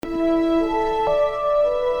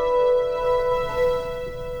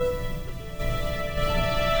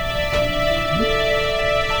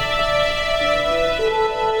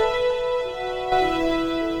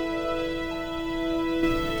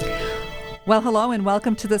Well, hello and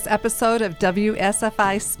welcome to this episode of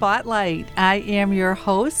WSFI Spotlight. I am your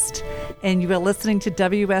host, and you are listening to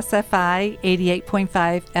WSFI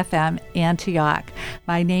 88.5 FM Antioch.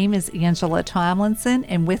 My name is Angela Tomlinson,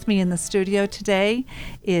 and with me in the studio today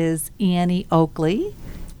is Annie Oakley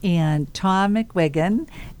and Tom McWigan,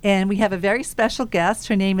 and we have a very special guest.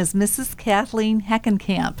 Her name is Mrs. Kathleen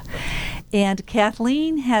Heckenkamp. And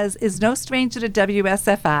Kathleen is no stranger to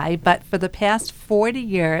WSFI, but for the past 40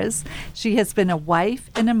 years, she has been a wife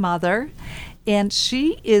and a mother, and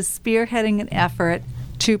she is spearheading an effort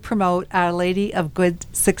to promote Our Lady of Good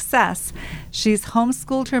Success. She's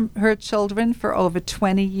homeschooled her children for over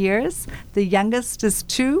 20 years. The youngest is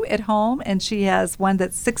 2 at home, and she has one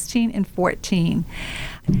that's 16 and 14.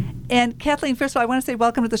 And Kathleen, first of all, I want to say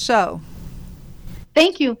welcome to the show.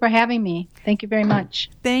 Thank you for having me. Thank you very much.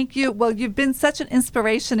 Thank you. Well, you've been such an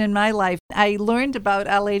inspiration in my life. I learned about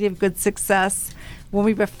Our Lady of Good Success when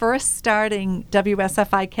we were first starting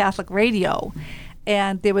WSFI Catholic Radio.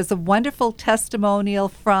 And there was a wonderful testimonial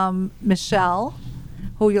from Michelle,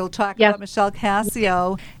 who you'll talk about, Michelle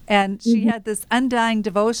Cassio. And she had this undying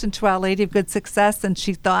devotion to Our Lady of Good Success, and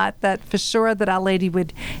she thought that for sure that Our Lady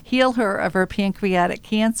would heal her of her pancreatic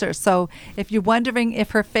cancer. So if you're wondering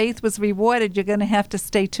if her faith was rewarded, you're going to have to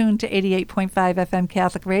stay tuned to 88.5 FM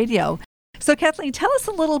Catholic Radio. So Kathleen, tell us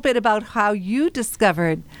a little bit about how you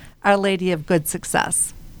discovered Our Lady of Good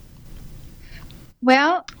Success.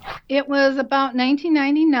 Well, it was about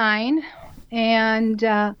 1999, and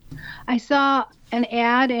I saw an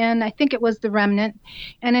ad, and I think it was The Remnant,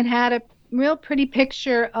 and it had a real pretty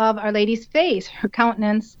picture of Our Lady's face, her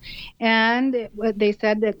countenance, and they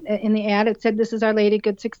said that in the ad, it said, "This is Our Lady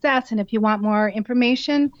Good Success, and if you want more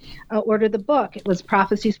information, order the book." It was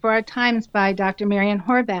Prophecies for Our Times by Dr. Marian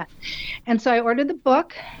Horvat. And so I ordered the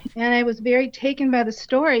book, and I was very taken by the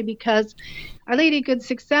story because Our Lady Good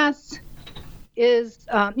Success is,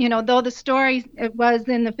 though the story it was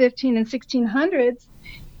in the 15 and 1600s,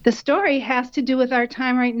 the story has to do with our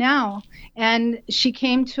time right now. And she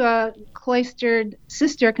came to a cloistered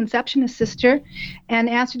sister, a Conceptionist sister, and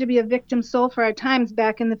asked her to be a victim soul for our times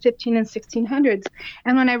back in the 15 and 1600s.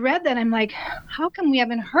 And when I read that, I'm like, how come we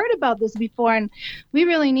haven't heard about this before? And we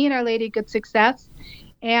really need Our Lady Good Success.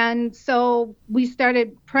 And so we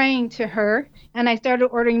started praying to her, and I started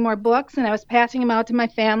ordering more books, and I was passing them out to my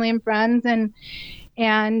family and friends. And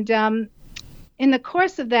in the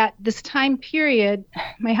course of this time period,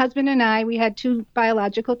 my husband and I, we had 2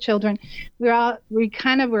 biological children. We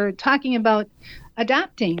kind of were talking about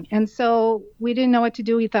adopting. And so we didn't know what to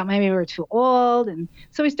do. We thought maybe we were too old. And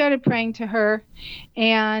so we started praying to her.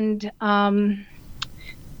 And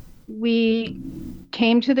we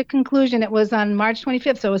came to the conclusion, it was on March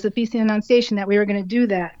 25th, so it was the Feast of the Annunciation, that we were going to do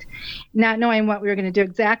that. Not knowing what we were going to do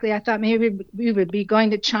exactly, I thought maybe we would be going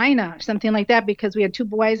to China or something like that because we had 2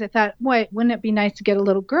 boys. I thought, boy, wouldn't it be nice to get a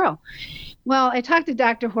little girl? Well, I talked to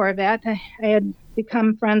Dr. Horvat. I had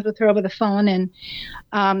become friends with her over the phone, and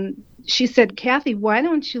she said, "Kathy, why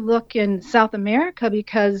don't you look in South America,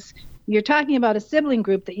 because you're talking about a sibling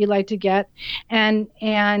group that you like to get, and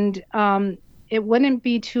it wouldn't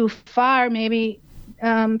be too far maybe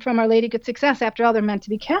from Our Lady Good Success. After all, they're meant to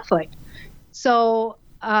be Catholic." So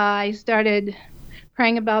I started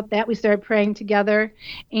praying about that. We started praying together,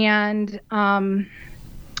 and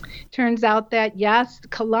turns out that, yes,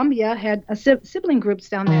 Colombia had sibling groups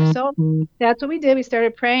down there. So that's what we did. We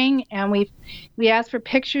started praying, and we asked for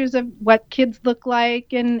pictures of what kids look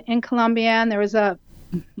like in Colombia, and there was a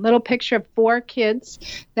little picture of 4 kids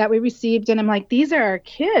that we received, and I'm like, these are our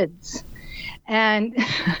kids. And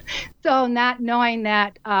so not knowing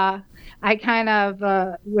that, I kind of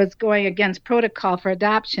was going against protocol for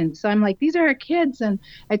adoption. So I'm like, these are our kids. And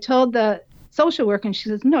I told the social worker, and she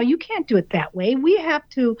says, "No, you can't do it that way. We have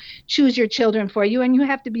to choose your children for you, and you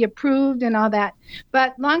have to be approved and all that."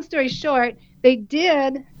 But long story short, they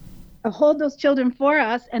did hold those children for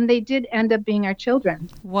us, and they did end up being our children.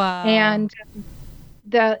 Wow. And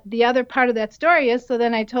the other part of that story is, so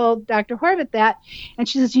then I told Dr. Horvat that, and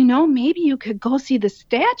she says, maybe you could go see the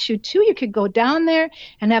statue too. You could go down there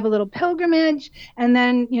and have a little pilgrimage, and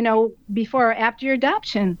then, before or after your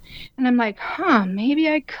adoption. And I'm like, maybe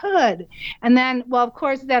I could. And then, well, of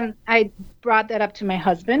course, then I brought that up to my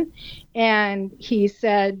husband, And he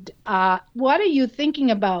said, what are you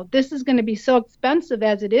thinking about? This is going to be so expensive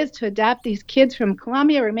as it is to adopt these kids from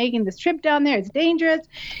Colombia. We're making this trip down there. It's dangerous.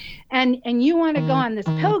 And you want to go on this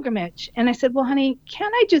pilgrimage. And I said, well, honey,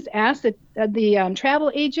 can't I just ask the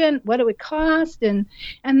travel agent what it would cost and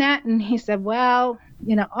that? And he said, well,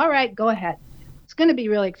 all right, go ahead. It's going to be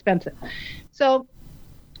really expensive. So,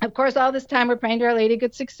 of course, all this time we're praying to Our Lady of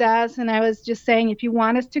Good Success. And I was just saying, if you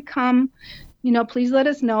want us to come, please let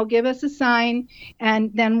us know, give us a sign,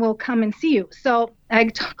 and then we'll come and see you. So I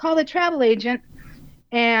call the travel agent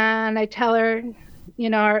and I tell her,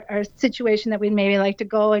 our situation, that we'd maybe like to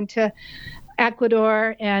go into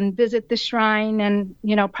Ecuador and visit the shrine, and,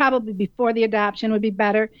 probably before the adoption would be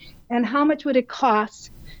better. And how much would it cost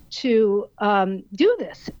to do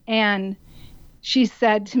this? And she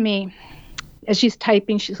said to me, as she's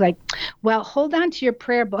typing, she's like, well, hold on to your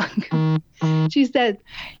prayer book. She said,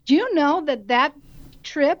 do you know that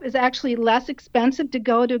trip is actually less expensive to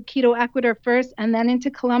go to Quito, Ecuador first and then into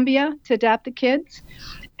Colombia to adopt the kids?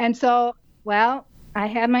 And so, well, I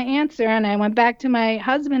had my answer, and I went back to my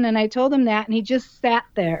husband and I told him that, and he just sat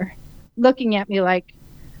there looking at me like,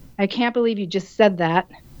 I can't believe you just said that.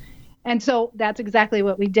 And so that's exactly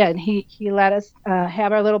what we did. He let us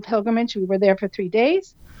have our little pilgrimage. We were there for 3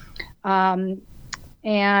 days.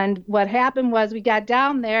 And what happened was we got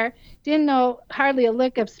down there, didn't know hardly a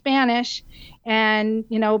lick of Spanish. And,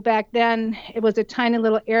 back then it was a tiny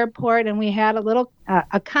little airport, and we had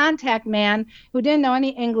a contact man who didn't know any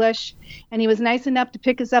English. And he was nice enough to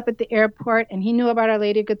pick us up at the airport, and he knew about Our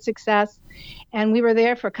Lady of Good Success. And we were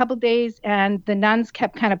there for a couple days, and the nuns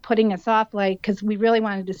kept kind of putting us off, because we really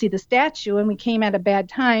wanted to see the statue, and we came at a bad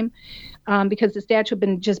time. Because the statue had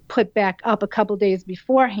been just put back up a couple days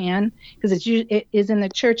beforehand, because it is in the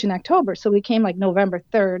church in October. So we came like November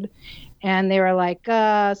 3rd, and they were like,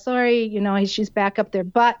 sorry, she's back up there.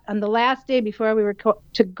 But on the last day before we were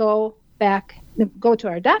to go to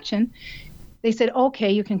our adoption, they said,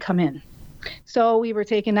 okay, you can come in. So we were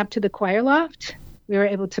taken up to the choir loft. We were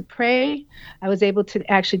able to pray. I was able to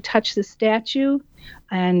actually touch the statue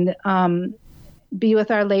and be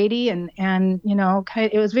with Our Lady, and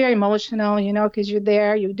it was very emotional, because you're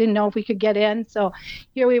there. You didn't know if we could get in. So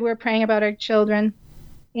here we were praying about our children.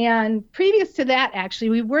 And previous to that, actually,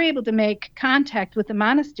 we were able to make contact with the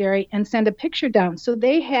monastery and send a picture down. So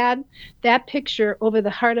they had that picture over the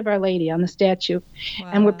heart of Our Lady on the statue.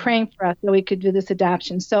 Wow. And were praying for us so we could do this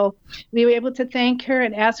adoption. So we were able to thank her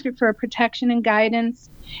and ask her for protection and guidance.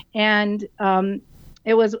 And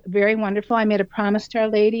it was very wonderful. I made a promise to Our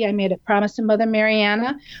Lady. I made a promise to Mother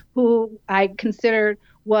Mariana, who I considered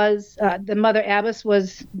was the Mother Abbess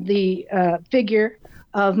was the figure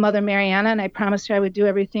of Mother Mariana, and I promised her I would do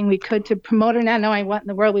everything we could to promote her, not knowing what in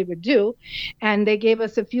the world we would do. And they gave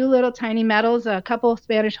us a few little tiny medals, a couple of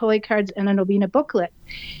Spanish holy cards, and a novena booklet.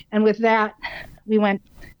 And with that, we went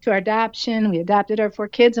to our adoption. We adopted our 4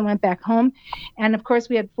 kids and went back home. And of course,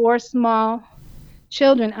 we had 4 small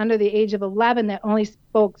children under the age of 11 that only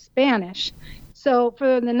spoke Spanish. So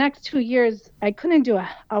for the next 2 years, I couldn't do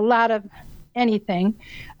a lot of anything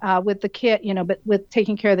with the kid, but with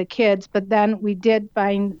taking care of the kids. But then we did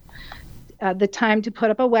find the time to put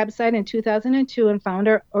up a website in 2002 and found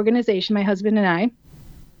our organization, my husband and I.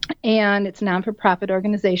 And it's a non-for-profit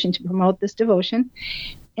organization to promote this devotion.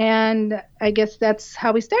 And I guess that's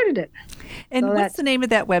how we started it. And so what's the name of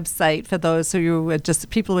that website for those who were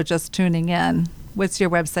people who are just tuning in? What's your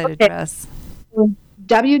website address?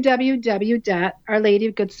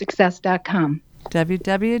 www.ourladyofgoodsuccess.com.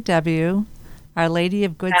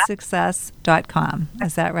 www.ourladyofgoodsuccess.com.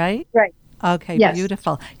 Is that right? Right. Okay, yes.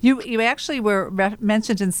 Beautiful. You actually were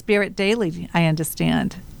mentioned in Spirit Daily, I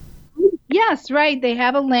understand. Yes, right. They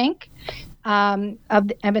have a link of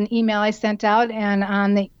an email I sent out, and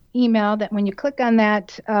on the email, that when you click on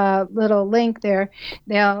that little link there,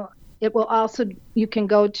 it will also, you can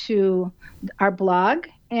go to our blog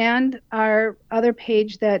and our other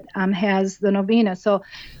page that has the novena. So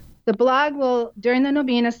the blog will, during the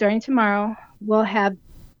novena, starting tomorrow, we'll have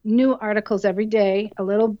new articles every day, a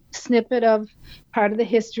little snippet of part of the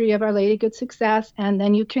history of Our Lady Good Success, and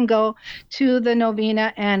then you can go to the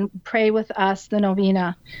novena and pray with us the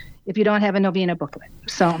novena if you don't have a novena booklet.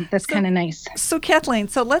 So that's kind of nice. So Kathleen,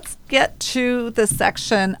 let's get to the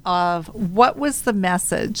section of what was the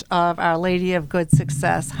message of Our Lady of Good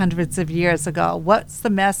Success hundreds of years ago? What's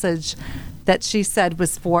the message that she said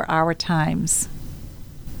was for our times?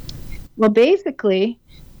 Well, basically,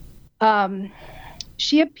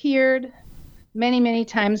 she appeared many, many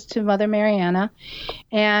times to Mother Mariana,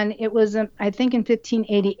 and it was, I think, in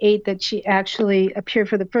 1588 that she actually appeared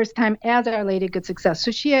for the first time as Our Lady of Good Success.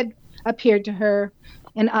 So she had appeared to her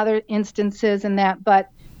in other instances and that, but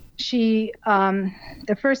she,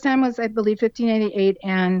 the first time was, I believe, 1588,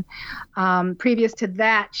 and previous to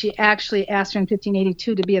that, she actually asked her in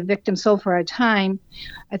 1582 to be a victim soul for our time.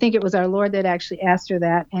 I think it was our Lord that actually asked her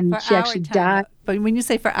that, and she actually died. But when you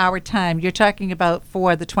say for our time, you're talking about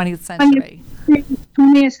for the 20th century.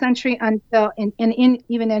 20th century until, and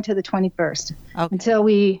even into the 21st, until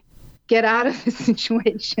we get out of the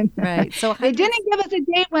situation. Right. So they didn't give us a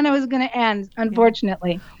date when it was going to end,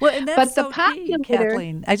 unfortunately. Yeah. Well, and that's so key,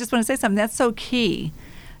 Kathleen. I just want to say something. That's so key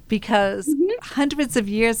because hundreds of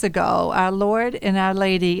years ago, our Lord and Our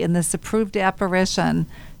Lady in this approved apparition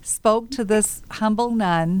spoke to this humble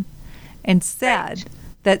nun and said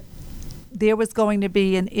that there was going to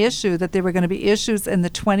be an issue, that there were going to be issues in the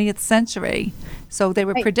 20th century. So they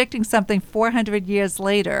were predicting something 400 years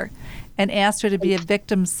later and asked her to be a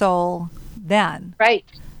victim soul then. Right.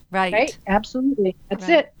 Absolutely. That's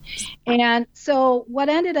it. And so what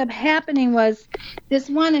ended up happening was this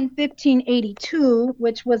one in 1582,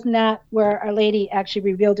 which was not where Our Lady actually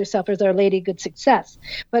revealed herself as Our Lady Good Success,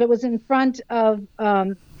 but it was in front of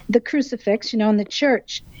the crucifix, in the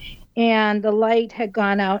church. And the light had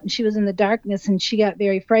gone out and she was in the darkness and she got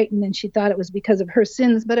very frightened and she thought it was because of her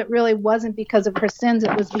sins, but it really wasn't because of her sins.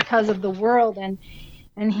 It was because of the world. And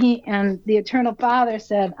the Eternal Father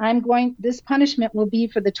said, this punishment will be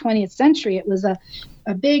for the 20th century. It was a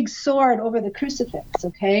big sword over the crucifix.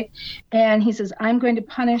 Okay. And he says, I'm going to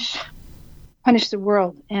punish the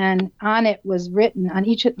world. And on it was written,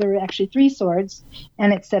 there were actually 3 swords.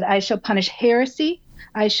 And it said, I shall punish heresy,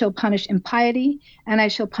 I shall punish impiety, and I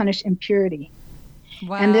shall punish impurity.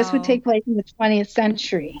 Wow. And this would take place in the 20th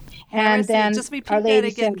century. And then just repeat that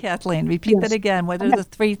again, Kathleen. Repeat that again. What are the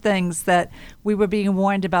 3 things that we were being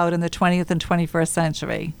warned about in the 20th and 21st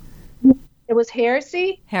century? It was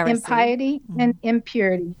heresy. Impiety, and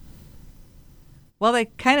impurity. Well, they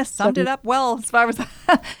kind of summed it up well as far as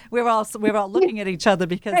we're all looking at each other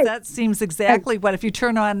because that seems exactly what, if you go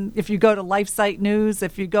to LifeSite News,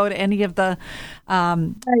 if you go to any of the,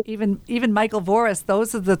 even Michael Voris,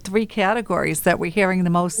 those are the 3 categories that we're hearing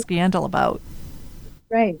the most scandal about.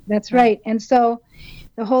 Right, that's right. And so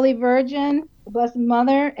the Holy Virgin, the Blessed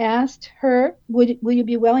Mother, asked her, will you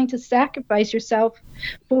be willing to sacrifice yourself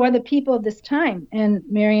for the people of this time? And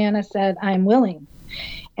Mariana said, I'm willing.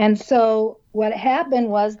 And so what happened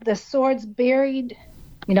was the swords buried,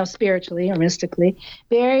 spiritually or mystically,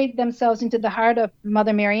 buried themselves into the heart of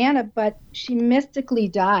Mother Mariana, but she mystically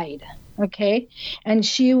died, okay? And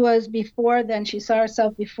she saw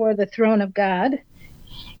herself before the throne of God.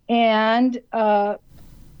 And our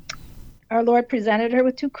Lord presented her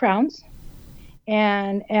with 2 crowns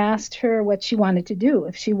and asked her what she wanted to do.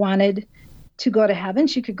 If she wanted to go to heaven,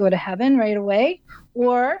 she could go to heaven right away,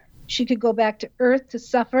 or she could go back to earth to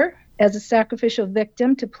suffer as a sacrificial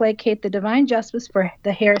victim to placate the divine justice for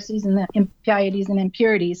the heresies and the impieties and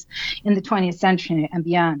impurities in the 20th century and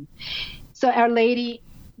beyond. So Our Lady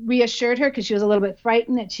reassured her, because she was a little bit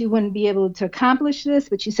frightened that she wouldn't be able to accomplish this,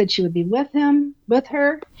 but she said she would be with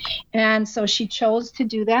her. And so she chose to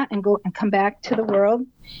do that and go and come back to the world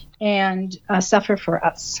and suffer for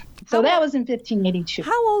us. So that was in 1582.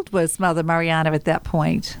 How old was Mother Mariana at that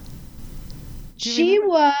point? She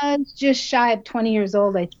was just shy of 20 years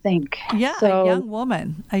old, I think. Yeah, so,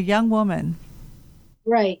 a young woman.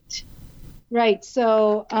 Right.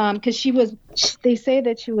 So, because they say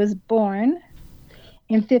that she was born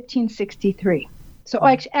in 1563. So,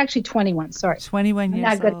 actually 21, sorry. 21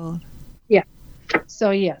 years old. Yeah. So,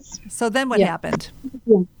 yes. So then what happened?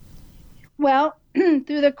 Well,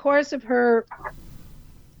 through the course of her,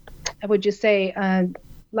 I would just say,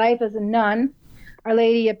 life as a nun, Our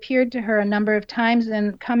Lady appeared to her a number of times,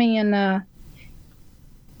 and coming in,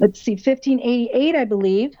 1588, I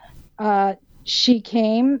believe, she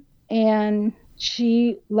came and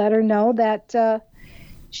she let her know that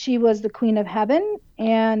she was the Queen of Heaven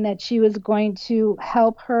and that she was going to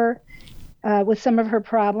help her with some of her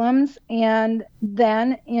problems. And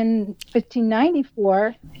then in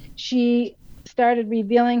 1594, she started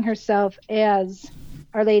revealing herself as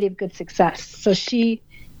Our Lady of Good Success. So she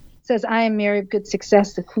says, I am Mary of Good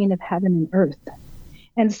Success, the Queen of Heaven and Earth.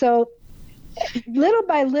 And so little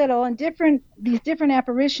by little, in these different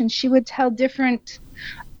apparitions, she would tell different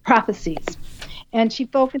prophecies. And she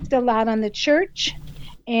focused a lot on the church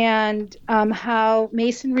and how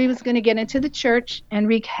Masonry was going to get into the church and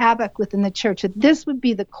wreak havoc within the church. That this would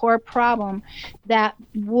be the core problem that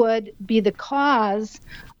would be the cause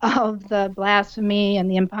of the blasphemy and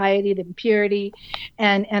the impiety, the impurity,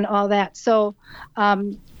 and all that. So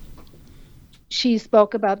she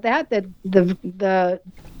spoke about that the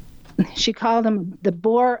she called them the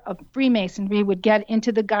boar of Freemasonry, would get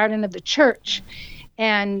into the garden of the church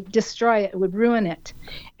and destroy it. It would ruin it.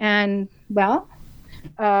 And, well,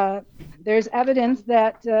 there's evidence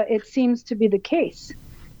that it seems to be the case.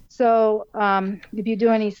 So if you do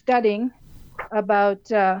any studying about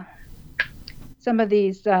some of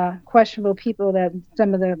these questionable people, that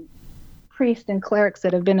some of the priests and clerics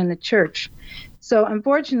that have been in the church. So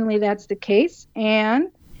unfortunately, that's the case. And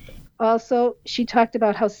also, she talked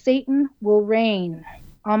about how Satan will reign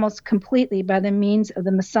almost completely by the means of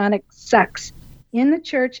the Masonic sects in the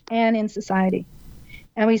church and in society.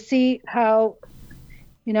 And we see how,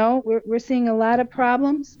 we're seeing a lot of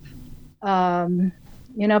problems.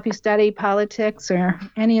 If you study politics or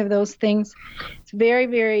any of those things, it's very,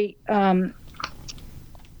 very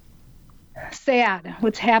sad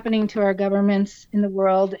what's happening to our governments in the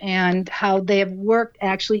world and how they have worked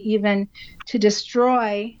actually even to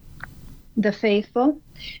destroy the faithful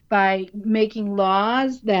by making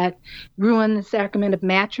laws that ruin the sacrament of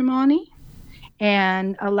matrimony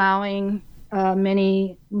and allowing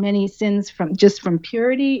many sins from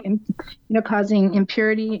purity and causing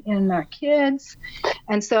impurity in our kids.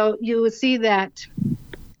 And so you will see that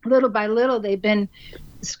little by little they've been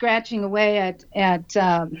scratching away at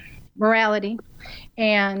morality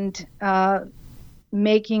and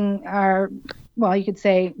making you could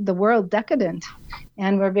say the world decadent.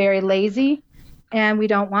 And we're very lazy and we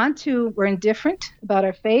don't want to. We're indifferent about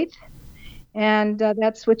our faith. And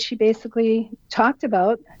that's what she basically talked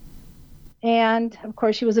about. And of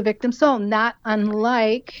course, she was a victim soul, not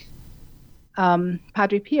unlike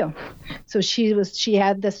Padre Pio. So she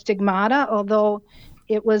had the stigmata, although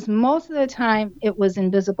it was most of the time it was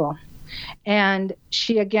invisible. And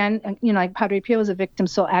she, again, like Padre Pio was a victim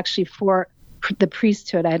soul actually for the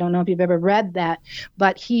priesthood. I don't know if you've ever read that,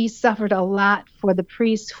 but he suffered a lot for the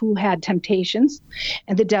priests who had temptations,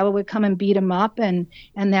 and the devil would come and beat him up, and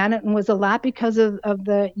that was a lot because of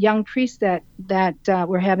the young priests that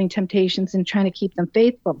were having temptations and trying to keep them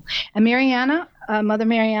faithful. And Mariana, Mother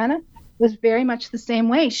Mariana, was very much the same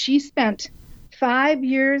way. She spent 5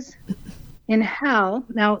 years in hell,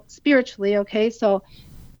 now spiritually, okay, so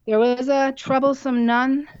there was a troublesome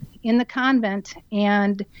nun in the convent,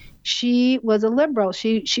 and she was a liberal.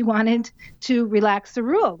 She wanted to relax the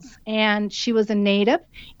rules, and she was a native,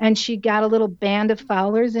 and she got a little band of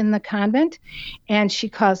followers in the convent, and she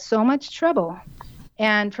caused so much trouble.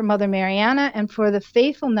 And for Mother Mariana and for the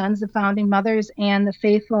faithful nuns, the founding mothers, and the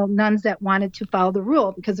faithful nuns that wanted to follow the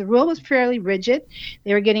rule, because the rule was fairly rigid.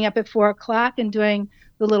 They were getting up at 4 o'clock and doing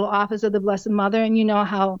the little office of the Blessed Mother, and you know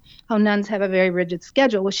how nuns have a very rigid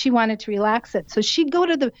schedule. Well, she wanted to relax it, so she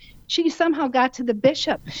somehow got to the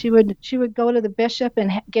bishop. She would go to the bishop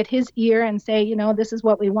and get his ear and say, this is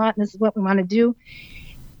what we want, and this is what we want to do.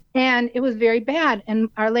 And it was very bad. And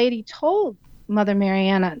Our Lady told Mother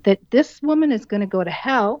Mariana that this woman is going to go to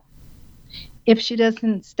hell if she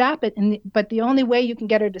doesn't stop it. But the only way you can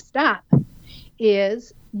get her to stop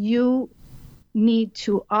is you need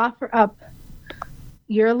to offer up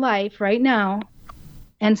your life right now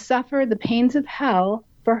and suffer the pains of hell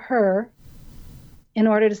for her in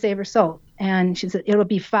order to save her soul. And she said, it'll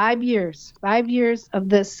be 5 years of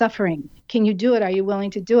this suffering. Can you do it? Are you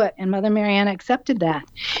willing to do it? And Mother Mariana accepted that.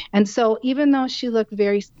 And so even though she looked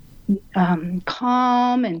very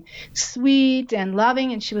calm and sweet and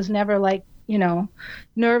loving, and she was never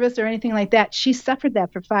nervous or anything like that, she suffered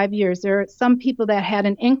that for 5 years. There are some people that had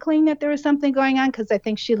an inkling that there was something going on, because I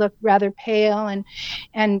think she looked rather pale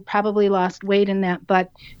and probably lost weight in that.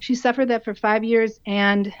 But she suffered that for 5 years,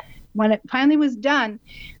 and when it finally was done,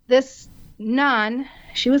 this nun,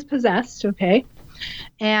 she was possessed, okay,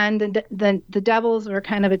 and the devils were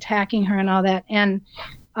kind of attacking her and all that, and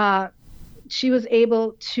she was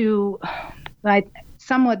able to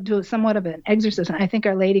do somewhat of an exorcism. I think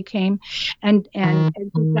Our Lady came and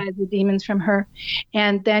exorcised the demons from her,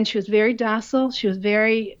 and then she was very docile. She was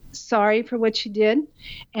very sorry for what she did,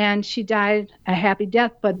 and she died a happy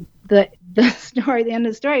death. But the end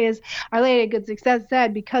of the story is Our Lady of Good Success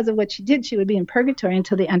said because of what she did, she would be in purgatory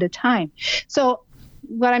until the end of time. So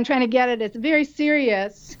what I'm trying to get at is very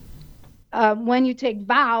serious when you take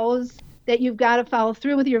vows, that you've got to follow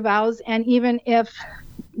through with your vows, and even if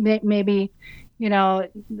maybe the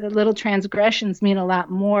little transgressions mean a lot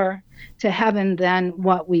more to heaven than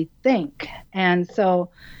what we think. And so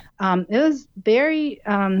it was very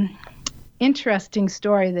interesting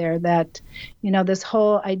story there, that this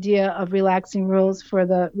whole idea of relaxing rules for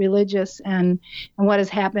the religious and what has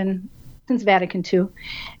happened since Vatican II,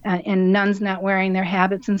 and nuns not wearing their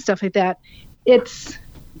habits and stuff like that.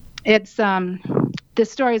 This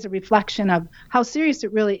story is a reflection of how serious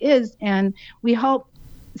it really is, and we hope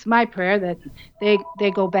it's my prayer that they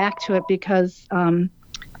go back to it, because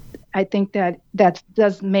I think that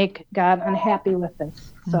does make God unhappy with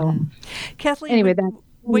this. So, Kathleen, anyway, that's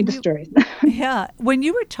the story. Yeah, when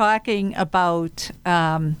you were talking about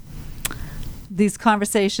these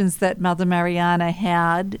conversations that Mother Mariana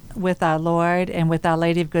had with our Lord and with Our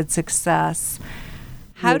Lady of Good Success,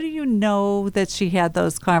 how do you know that she had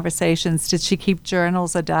those conversations? Did she keep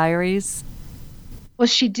journals or diaries? Well,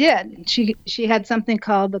 she did. She had something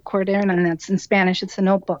called the Cuaderno, that's in Spanish. It's a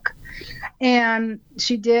notebook. And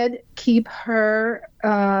she did keep her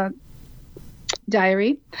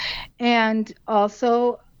diary. And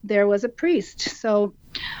also there was a priest. So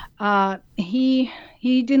he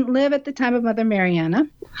didn't live at the time of Mother Mariana,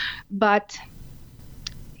 but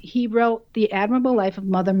he wrote The Admirable Life of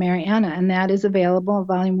Mother Mariana, and that is available in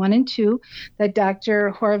volume 1 and 2 that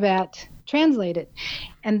Dr. Horvat translated.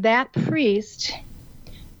 And that priest,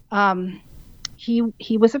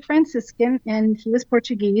 he was a Franciscan, and he was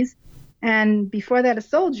Portuguese, and before that a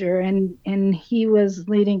soldier, and he was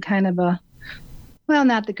leading kind of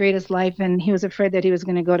not the greatest life, and he was afraid that he was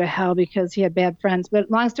going to go to hell because he had bad friends. But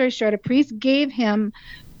long story short, a priest gave him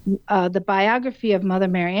the biography of Mother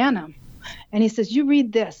Mariana. And he says, you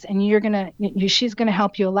read this, and she's going to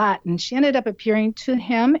help you a lot. And she ended up appearing to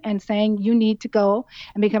him and saying, you need to go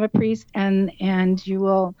and become a priest, and you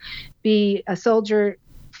will be a soldier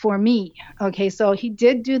for me. Okay, so he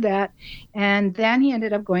did do that. And then he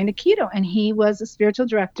ended up going to Quito, and he was a spiritual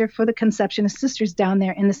director for the Conceptionist Sisters down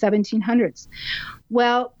there in the 1700s.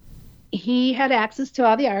 Well, he had access to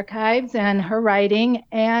all the archives and her writing.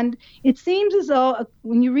 And it seems as though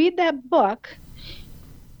when you read that book,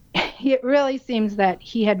 it really seems that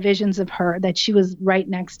he had visions of her, that she was right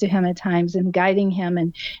next to him at times and guiding him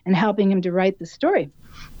and helping him to write the story.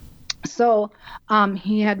 So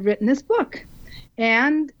he had written this book.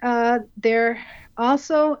 And there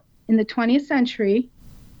also in the 20th century,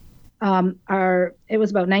 it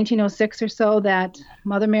was about 1906 or so that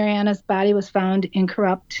Mother Mariana's body was found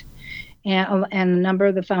incorrupt, and a number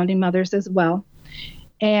of the founding mothers as well.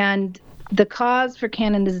 And the cause for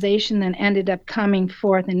canonization then ended up coming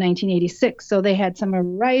forth in 1986. So they had some of her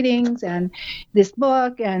writings and this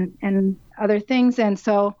book and other things. And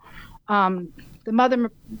so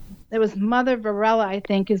it was Mother Varela, I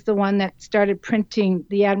think, is the one that started printing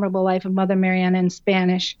The Admirable Life of Mother Mariana in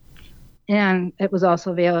Spanish. And it was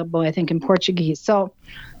also available, I think, in Portuguese. So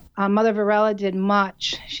Mother Varela did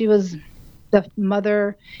much. She was the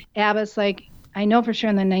mother abbess, like I know for sure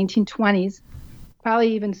in the 1920s,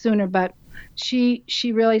 probably even sooner, but she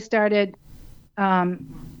really started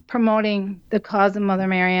promoting the cause of Mother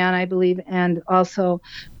Mariana, I believe, and also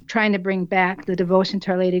trying to bring back the devotion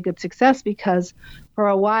to Our Lady of Good Success, because for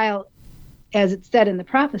a while, as it said in the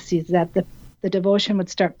prophecies, that the devotion would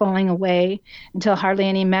start falling away until hardly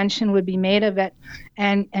any mention would be made of it,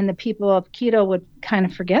 and the people of Quito would kind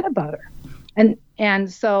of forget about her.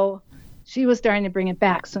 And so she was starting to bring it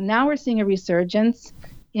back. So now we're seeing a resurgence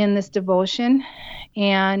in this devotion,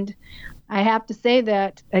 and I have to say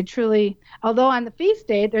that I truly, although on the feast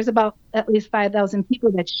day there's about at least 5,000 people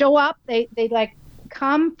that show up, they like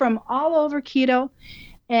come from all over Quito,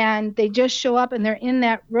 and they just show up and they're in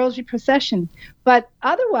that rosary procession. But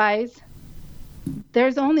otherwise,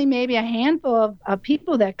 there's only maybe a handful of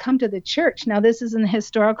people that come to the church. Now, this is in the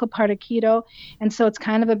historical part of Quito, and so it's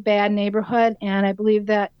kind of a bad neighborhood. And I believe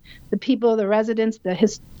that the people, the residents,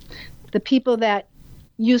 the people that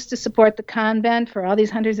used to support the convent for all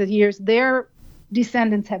these hundreds of years, their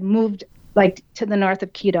descendants have moved like to the north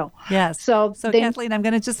of Quito. Yes. So Kathleen, I'm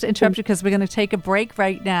going to just interrupt you because we're going to take a break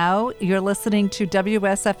right now. You're listening to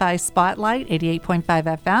WSFI Spotlight, 88.5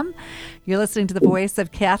 FM. You're listening to the voice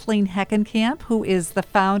of Kathleen Heckenkamp, who is the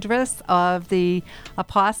foundress of the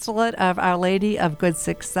Apostolate of Our Lady of Good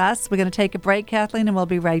Success. We're going to take a break, Kathleen, and we'll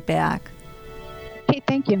be right back. Okay,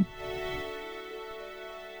 thank you.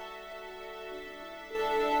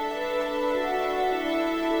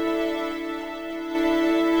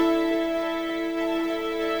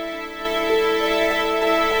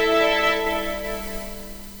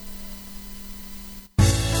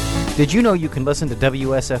 Did you know you can listen to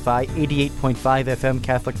WSFI 88.5 FM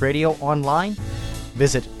Catholic Radio online?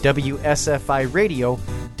 Visit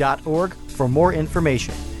WSFIRadio.org for more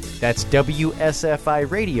information. That's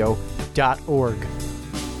WSFIRadio.org.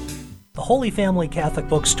 The Holy Family Catholic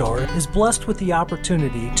Bookstore is blessed with the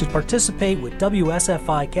opportunity to participate with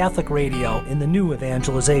WSFI Catholic Radio in the new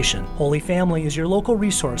evangelization. Holy Family is your local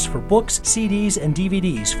resource for books, CDs, and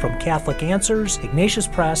DVDs from Catholic Answers, Ignatius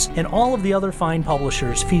Press, and all of the other fine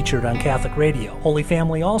publishers featured on Catholic Radio. Holy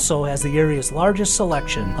Family also has the area's largest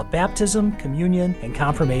selection of baptism, communion, and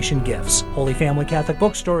confirmation gifts. Holy Family Catholic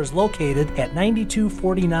Bookstore is located at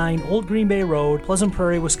 9249 Old Green Bay Road, Pleasant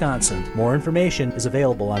Prairie, Wisconsin. More information is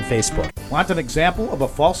available on Facebook. Want an example of a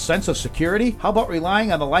false sense of security? How about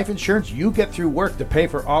relying on the life insurance you get through work to pay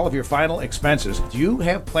for all of your final expenses? Do you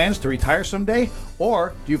have plans to retire someday?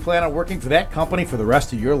 Or do you plan on working for that company for the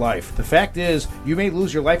rest of your life? The fact is, you may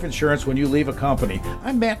lose your life insurance when you leave a company.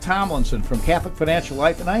 I'm Matt Tomlinson from Catholic Financial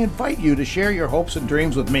Life, and I invite you to share your hopes and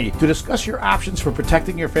dreams with me. To discuss your options for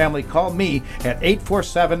protecting your family, call me at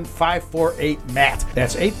 847-548-MATT.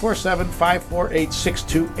 That's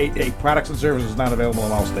 847-548-6288. Products and services not available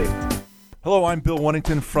in all states. Hello, I'm Bill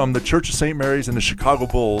Wennington from the Church of St. Mary's and the Chicago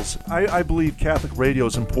Bulls. I believe Catholic radio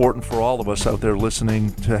is important for all of us out there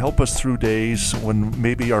listening to help us through days when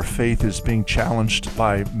maybe our faith is being challenged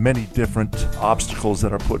by many different obstacles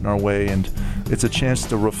that are put in our way. And it's a chance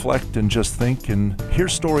to reflect and just think and hear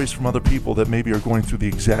stories from other people that maybe are going through the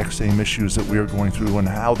exact same issues that we are going through and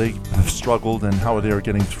how they have struggled and how they are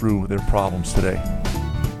getting through their problems today.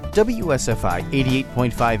 WSFI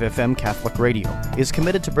 88.5 FM Catholic Radio is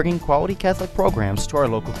committed to bringing quality Catholic programs to our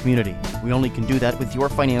local community. We only can do that with your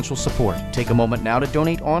financial support. Take a moment now to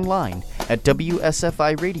donate online at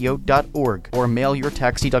WSFIRadio.org or mail your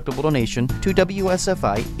tax-deductible donation to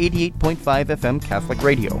WSFI 88.5 FM Catholic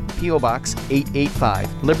Radio, P.O. Box 885,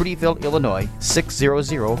 Libertyville, Illinois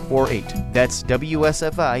 60048. That's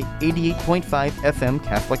WSFI 88.5 FM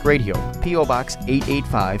Catholic Radio, P.O. Box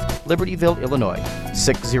 885, Libertyville, Illinois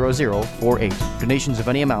 60048. Donations of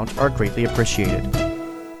any amount are greatly appreciated.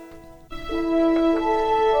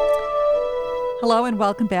 Hello and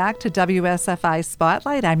welcome back to WSFI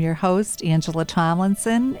Spotlight. I'm your host, Angela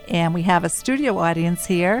Tomlinson, and we have a studio audience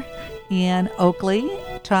here in Oakley.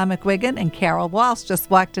 Tom McGuigan and Carol Walsh just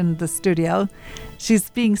walked into the studio. She's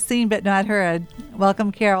being seen but not heard.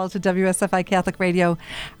 Welcome, Carol, to WSFI Catholic Radio.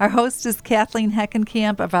 Our host is Kathleen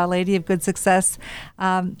Heckenkamp of Our Lady of Good Success.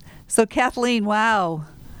 So, Kathleen, wow.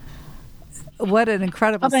 What an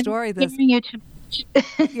incredible story this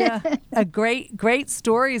yeah, a great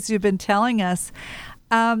stories you've been telling us.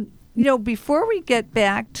 Before we get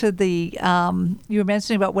back to the you were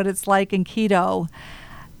mentioning about what it's like in keto,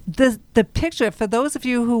 the picture, for those of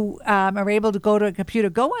you who are able to go to a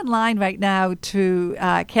computer, go online right now to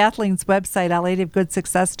Kathleen's website,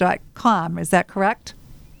 OurLadyOfGoodSuccess.com. Is that correct?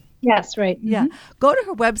 Yes, right. Yeah. Go to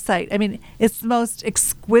her website. I mean, it's the most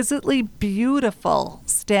exquisitely beautiful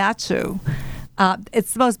statue.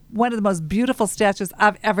 It's one of the most beautiful statues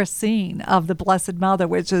I've ever seen of the Blessed Mother,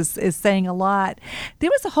 which is saying a lot. There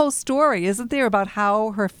was a whole story, isn't there, about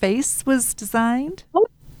how her face was designed? Oh,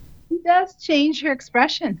 she does change her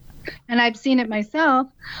expression, and I've seen it myself.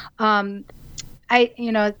 The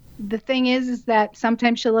thing is that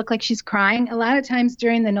sometimes she'll look like she's crying. A lot of times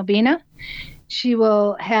during the novena, she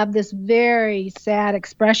will have this very sad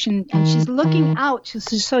expression, and she's looking out.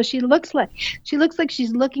 So she looks like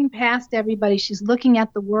she's looking past everybody. She's looking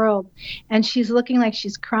at the world, and she's looking like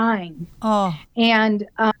she's crying. Oh.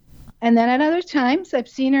 And then at other times, I've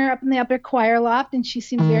seen her up in the upper choir loft, and she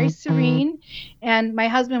seemed very serene. And my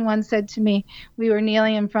husband once said to me, we were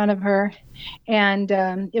kneeling in front of her, and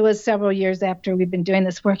it was several years after we'd been doing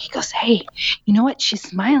this work. He goes, "Hey, you know what? She's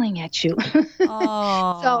smiling at you."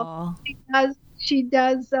 Oh. So she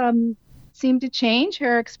does seem to change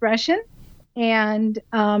her expression. And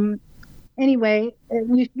anyway,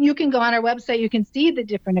 you can go on our website. You can see the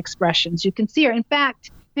different expressions. You can see her. In fact,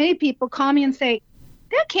 many people call me and say,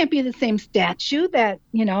 that can't be the same statue that,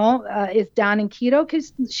 is down in keto,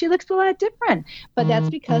 because she looks a lot different. But that's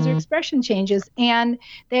because her expression changes. And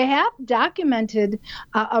they have documented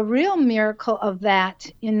a real miracle of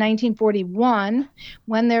that in 1941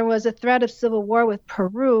 when there was a threat of civil war with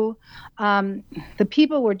Peru. The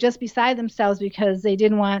people were just beside themselves because they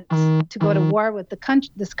didn't want to go to war with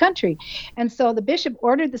this country. And so the bishop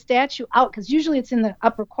ordered the statue out, because usually it's in the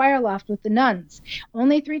upper choir loft with the nuns.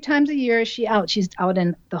 Only 3 times a year is she out. She's out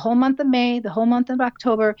in the whole month of May, the whole month of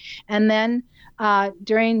October, and then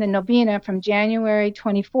during the novena from January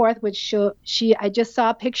 24th, which I just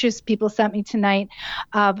saw pictures people sent me tonight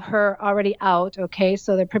of her already out. Okay,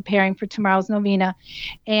 so they're preparing for tomorrow's novena,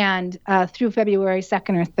 and through February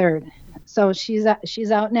 2nd or 3rd. So she's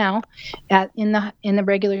out now in the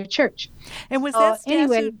regular church. And was that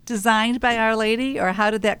statue designed by Our Lady, or how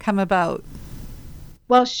did that come about?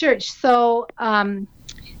 Well, sure. So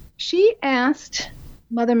she asked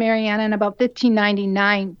Mother Mariana in about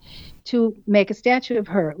 1599 to make a statue of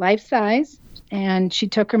her, life size. And she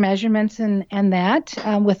took her measurements and that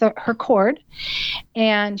with her cord.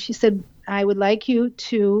 And she said, I would like you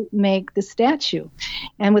to make the statue.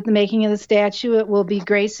 And with the making of the statue, it will be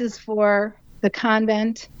graces for the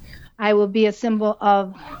convent. I will be a symbol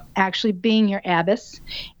of actually being your abbess.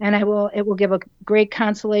 And it will give a great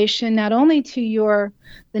consolation, not only to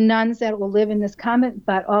the nuns that will live in this convent,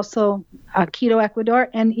 but also Quito, Ecuador,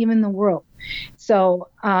 and even the world. So,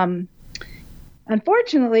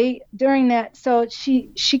 unfortunately, during that, so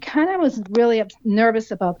she kind of was really nervous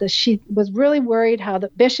about this. She was really worried how the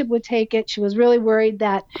bishop would take it. She was really worried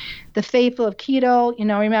that the faithful of Quito,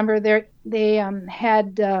 remember they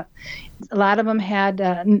had a lot of them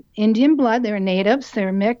had Indian blood. They were natives. They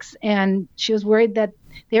were mixed, and she was worried that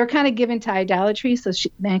they were kind of given to idolatry,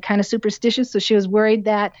 and kind of superstitious. So she was worried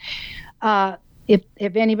that if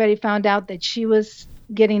anybody found out that she was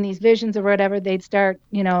getting these visions or whatever, they'd start,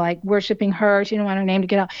 worshiping her. She didn't want her name to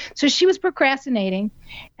get out. So she was procrastinating.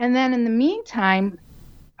 And then in the meantime,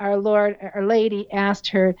 Our Lady asked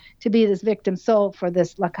her to be this victim soul for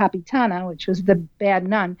this La Capitana, which was the bad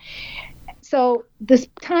nun. So this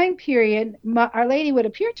time period, Our Lady would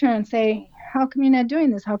appear to her and say, how come you're not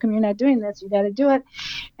doing this? How come you're not doing this? You got to do it.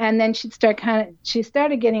 And then she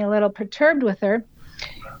started getting a little perturbed with her,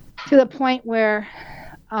 to the point where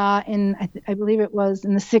I believe it was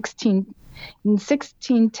in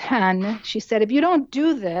 1610, she said, if you don't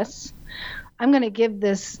do this, I'm going to give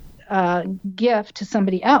this gift to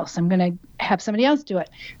somebody else. I'm going to have somebody else do it.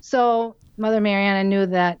 So Mother Mariana knew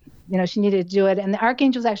that, she needed to do it. And the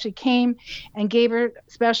archangels actually came and gave her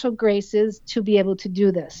special graces to be able to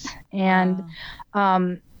do this. And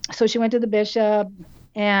so she went to the bishop,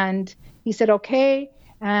 and he said, okay.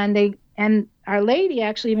 And Our Lady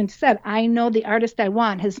actually even said, I know the artist I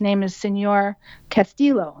want. His name is Senor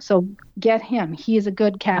Castillo. So get him. He is a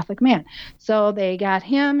good Catholic man. So they got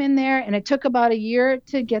him in there, and it took about a year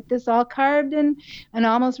to get this all carved and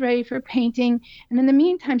almost ready for painting. And in the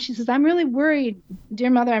meantime, she says, I'm really worried,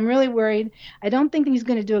 dear Mother, I'm really worried. I don't think he's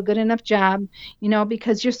going to do a good enough job,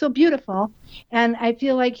 because you're so beautiful. And I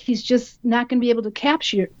feel like he's just not going to be able to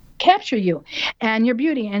capture you and your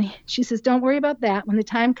beauty. And she says, don't worry about that. When the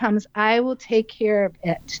time comes, I will take care of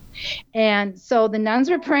it. And so the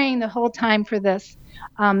nuns were praying the whole time for this,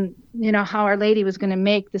 how Our Lady was going to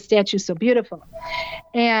make the statue so beautiful.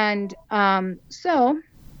 And so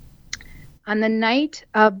on the night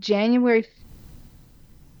of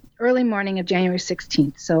early morning of January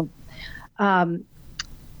 16th, so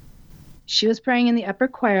she was praying in the upper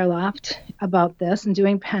choir loft about this and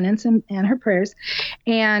doing penance and her prayers.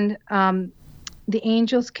 And the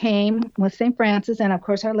angels came with St. Francis, and of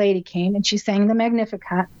course Our Lady came, and she sang the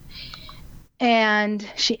Magnificat. And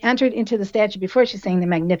she entered into the statue before she sang the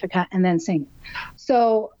Magnificat and then sang it.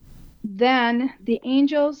 So then the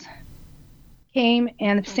angels came,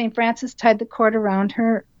 and St. Francis tied the cord around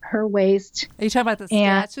her waist. Are you talking about the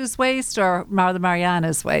statue's waist or Mother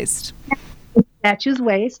Mariana's waist? Statue's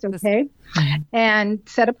waist, okay, and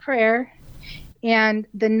said a prayer, and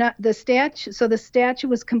the statue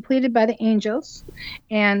was completed by the angels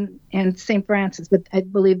and St. Francis, but I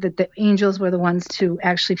believe that the angels were the ones to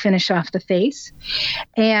actually finish off the face.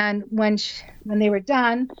 And when they were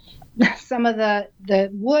done, some of the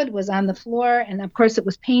wood was on the floor, and of course it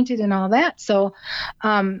was painted and all that. So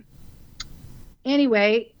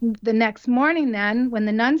anyway, the next morning then, when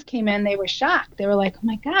the nuns came in, they were shocked. They were like, oh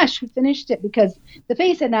my gosh, we finished it, because the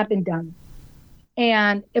face had not been done,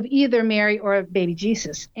 and of either Mary or of baby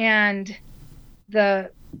Jesus. And the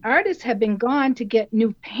artist had been gone to get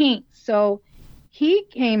new paint. So he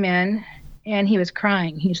came in and he was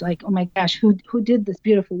crying. He's like, oh my gosh, who did this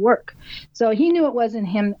beautiful work? So he knew it wasn't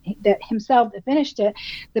him himself that finished it.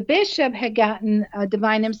 The bishop had gotten a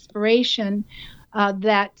divine inspiration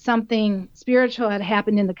that something spiritual had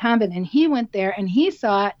happened in the convent, and he went there and he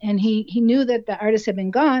saw it, and he knew that the artist had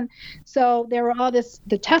been gone. So there were all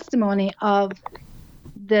the testimony of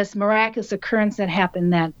this miraculous occurrence that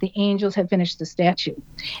happened, that the angels had finished the statue.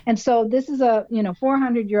 And so this is a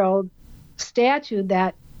 400-year-old statue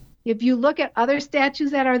that, if you look at other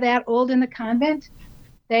statues that are that old in the convent,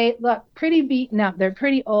 they look pretty beaten up. They're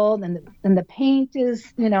pretty old, and the paint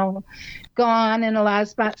is, gone in a lot of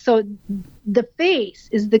spots. So the face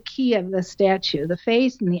is the key of the statue. The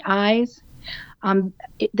face and the eyes,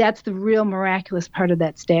 that's the real miraculous part of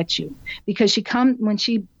that statue. Because when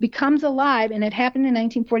she becomes alive, and it happened in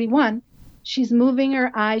 1941, she's moving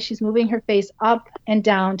her eyes, she's moving her face up and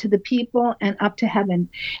down to the people and up to heaven.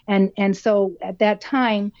 And so at that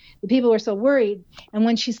time, the people were so worried. And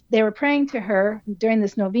when they were praying to her during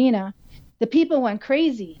this novena, the people went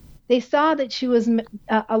crazy. They saw that she was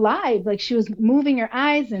alive, like she was moving her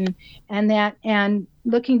eyes and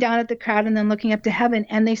looking down at the crowd and then looking up to heaven.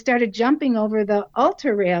 And they started jumping over the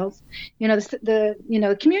altar rails,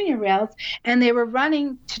 the communion rails, and they were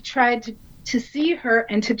running to try to see her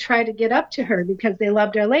and to try to get up to her because they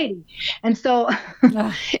loved Our Lady. And so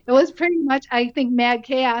it was pretty much, I think, mad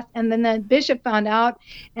chaos. And then the bishop found out,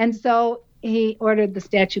 and so he ordered the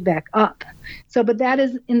statue back up. So, but that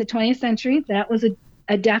is in the 20th century. That was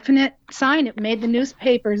a definite sign. It made the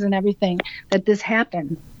newspapers and everything that this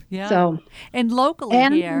happened. Yeah. So, and locally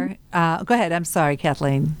here, go ahead. I'm sorry,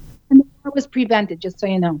 Kathleen. And the war was prevented, just so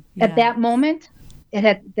you know. Yeah. At that moment,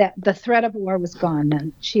 the threat of war was gone,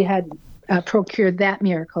 and she had procured that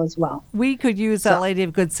miracle as well. We could use Our Lady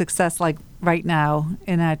of Good Success like right now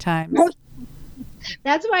in our times.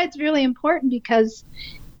 That's why it's really important, because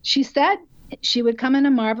she said she would come in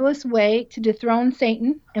a marvelous way to dethrone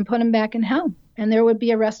Satan and put him back in hell. And there would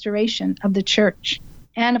be a restoration of the church.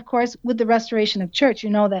 And of course, with the restoration of church, you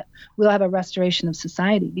know that we'll have a restoration of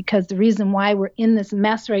society, because the reason why we're in this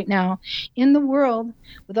mess right now in the world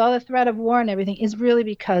with all the threat of war and everything is really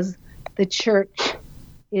because the church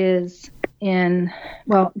is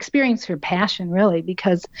experience her passion, really,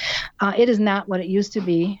 because it is not what it used to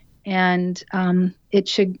be. And it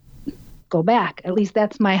should go back. At least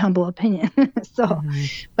that's my humble opinion.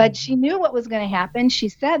 But she knew what was going to happen. She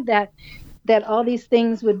said that all these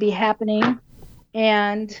things would be happening,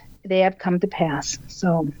 and they have come to pass.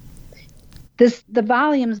 So the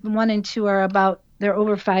volumes 1 and 2 they're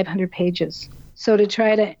over 500 pages. So to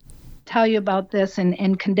try to tell you about this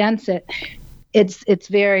and condense it, it's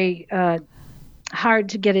very hard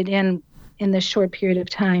to get it in this short period of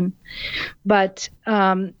time. But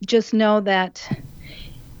just know that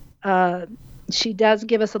she does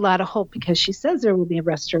give us a lot of hope, because she says there will be a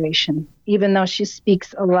restoration, even though she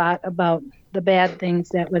speaks a lot about the bad things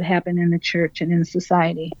that would happen in the church and in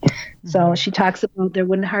society. Mm-hmm. So she talks about there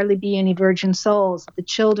wouldn't hardly be any virgin souls. The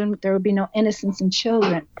children, there would be no innocence in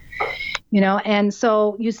children. And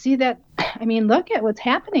so you see that, look at what's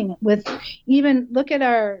happening look at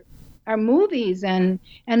our movies, and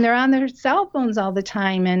they're on their cell phones all the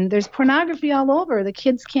time, and there's pornography all over. The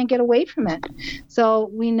kids can't get away from it. So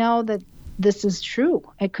we know that this is true.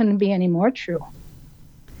 It couldn't be any more true.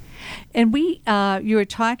 And you were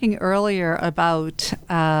talking earlier about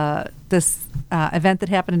this event that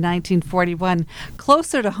happened in 1941,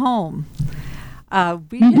 closer to home.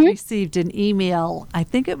 We had received an email, I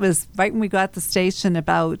think it was right when we got the station,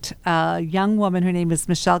 about a young woman. Her name is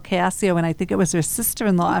Michelle Cassio, and I think it was her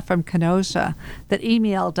sister-in-law from Kenosha that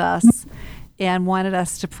emailed us and wanted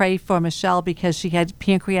us to pray for Michelle because she had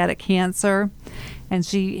pancreatic cancer. And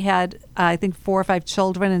she had, I think, 4 or 5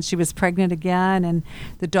 children, and she was pregnant again. And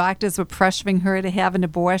the doctors were pressuring her to have an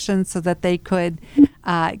abortion so that they could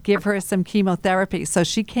give her some chemotherapy. So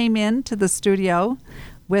she came into the studio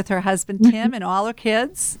with her husband, Tim, and all her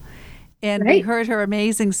kids. And we heard her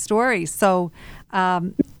amazing story. So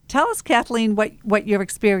tell us, Kathleen, what your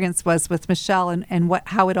experience was with Michelle and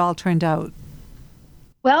how it all turned out.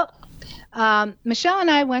 Well, Michelle and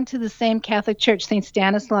I went to the same Catholic church, St.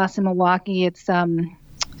 Stanislaus in Milwaukee. It's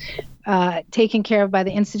taken care of by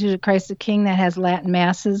the Institute of Christ the King that has Latin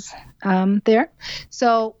masses there.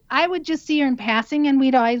 So I would just see her in passing, and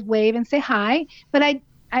we'd always wave and say hi. But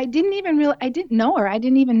I didn't know her. I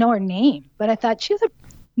didn't even know her name. But I thought, she's a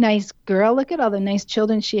nice girl. Look at all the nice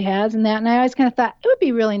children she has and that. And I always kind of thought it would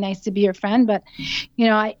be really nice to be her friend. But,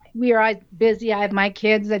 we were always busy. I have my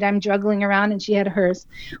kids that I'm juggling around, and she had hers.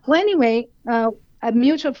 Well, anyway, a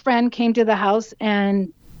mutual friend came to the house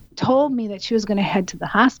and told me that she was going to head to the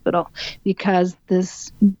hospital because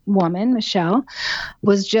this woman, Michelle,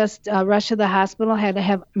 was just rushed to the hospital, had to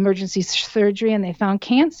have emergency surgery, and they found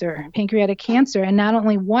cancer, pancreatic cancer, and not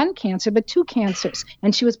only one cancer, but 2 cancers,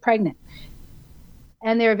 and she was pregnant.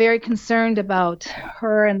 And they were very concerned about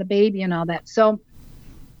her and the baby and all that. So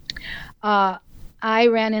I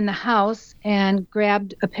ran in the house and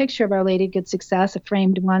grabbed a picture of Our Lady of Good Success, a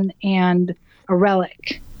framed one, and a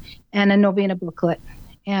relic, and a novena booklet.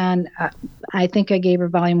 And I think I gave her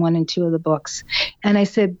volume 1 and 2 of the books. And I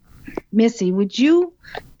said, Missy, would you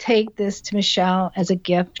take this to Michelle as a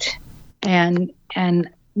gift? And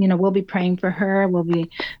we'll be praying for her. We'll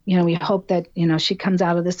be, we hope that, she comes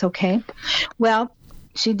out of this okay. Well,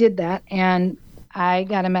 she did that. And I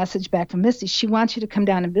got a message back from Missy. She wants you to come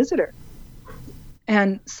down and visit her.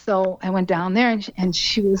 And so I went down there, and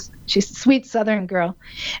she's a sweet Southern girl,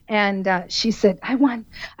 and she said, I want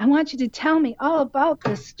you to tell me all about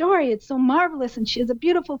this story. It's so marvelous, and she has a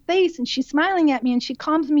beautiful face, and she's smiling at me, and she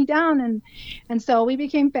calms me down, and so we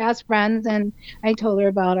became fast friends, and I told her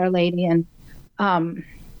about Our Lady, and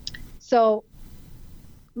so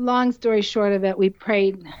long story short of it, we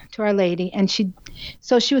prayed to Our Lady, and she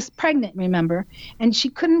was pregnant, remember, and she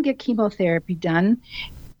couldn't get chemotherapy done.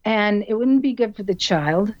 And it wouldn't be good for the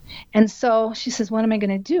child. And so she says, what am I going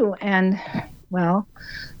to do? And, well,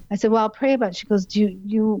 I said, well, I'll pray about it. She goes, do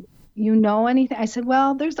you know anything? I said,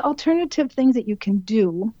 well, there's alternative things that you can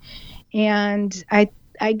do. And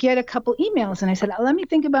I get a couple emails, and I said, let me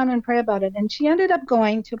think about it and pray about it. And she ended up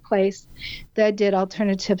going to a place that did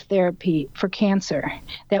alternative therapy for cancer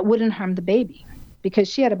that wouldn't harm the baby, because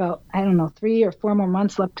she had about, 3 or 4 more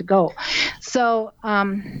months left to go. So,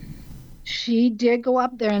 she did go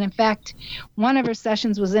up there, and in fact, one of her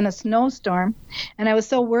sessions was in a snowstorm, and I was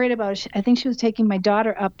so worried about it. I think she was taking my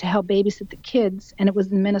daughter up to help babysit the kids, and it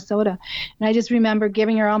was in Minnesota. And I just remember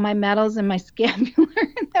giving her all my medals and my scapular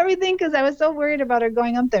and everything, because I was so worried about her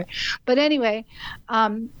going up there. But anyway,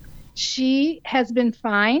 she has been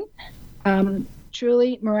fine.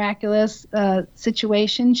 Truly miraculous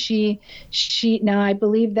situation. She now, I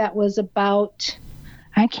believe that was about,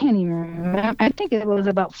 I can't even remember. I think it was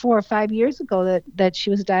about 4 or 5 years ago that she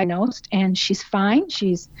was diagnosed, and she's fine.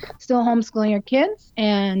 She's still homeschooling her kids,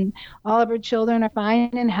 and all of her children are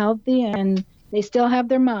fine and healthy, and they still have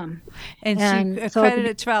their mom. And she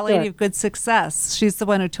accredited to Our Lady of Good Success. She's the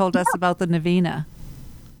one who told us about the novena.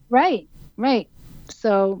 Right.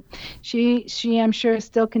 So she I'm sure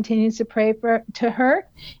still continues to pray to her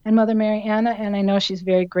and Mother Mary Anna, and I know she's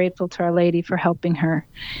very grateful to Our Lady for helping her,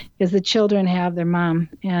 because the children have their mom,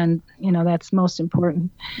 and that's most important.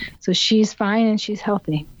 So she's fine and she's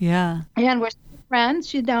healthy. Yeah. And we're friends.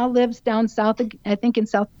 She now lives down south, I think in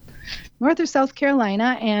North or South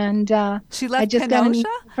Carolina, and she left Kenosha.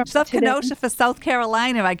 She left Kenosha for South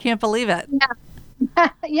Carolina. I can't believe it. Yeah.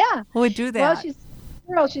 Yeah. Who would do that?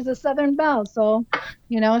 Well, she's a Southern belle, so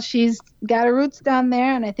she's got her roots down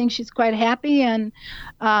there, and I think she's quite happy. And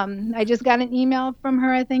I just got an email from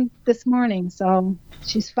her, I think, this morning, so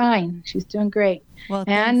she's fine. She's doing great. Well,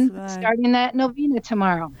 and starting that novena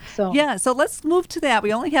tomorrow. So yeah, so let's move to that.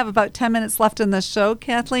 We only have about 10 minutes left in the show,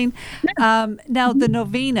 Kathleen. Now the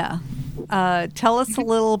novena. Tell us a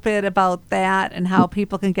little bit about that and how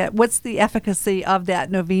people can what's the efficacy of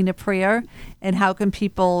that novena prayer, and how can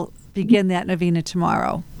people begin that novena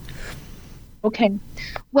tomorrow? Okay.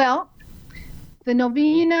 Well, the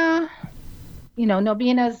novena,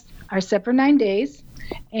 novenas are set for 9 days,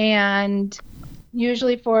 and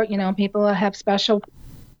usually for, people who have special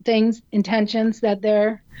things, intentions that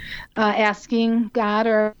they're asking God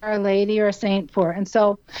or Our Lady or a saint for. And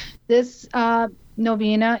so this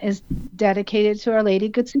novena is dedicated to Our Lady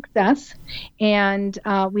Good Success, and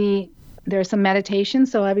there's some meditation.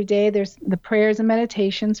 So every day there's the prayers and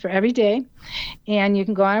meditations for every day, and you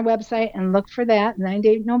can go on our website and look for that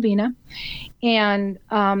 9-day novena. And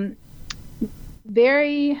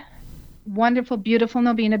very wonderful, beautiful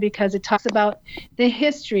novena, because it talks about the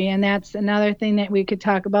history, and that's another thing that we could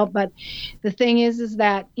talk about. But the thing is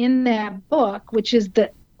that in that book, which is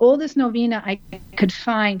the oldest novena I could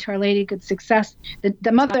find to Our Lady Good Success,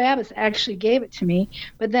 the Mother Abbess actually gave it to me,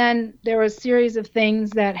 but then there was a series of things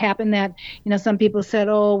that happened that, some people said,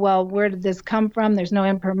 oh, well, where did this come from? There's no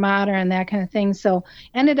imprimatur and that kind of thing. So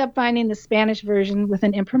ended up finding the Spanish version with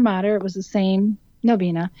an imprimatur. It was the same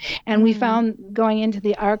novena. And we found, going into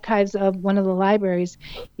the archives of one of the libraries,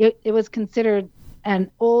 it was considered an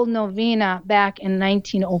old novena back in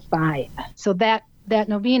 1905. So that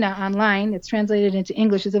novena online, it's translated into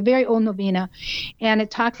English, is a very old novena, and it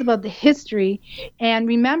talks about the history. And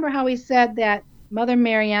remember how we said that Mother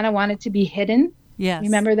Mary Anna wanted to be hidden? Yes.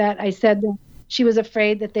 Remember that I said that she was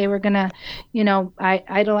afraid that they were going to,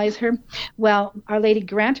 idolize her? Well, Our Lady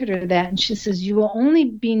granted her that, and she says, you will only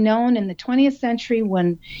be known in the 20th century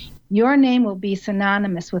when your name will be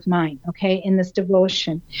synonymous with mine, okay, in this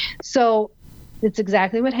devotion. So it's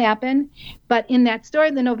exactly what happened. But in that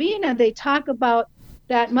story, the novena, they talk about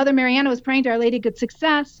that Mother Mary Anna was praying to Our Lady Good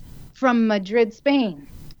Success from Madrid, Spain.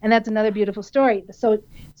 And that's another beautiful story.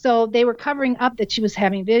 So they were covering up that she was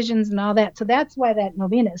having visions and all that. So that's why that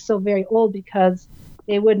novena is so very old, because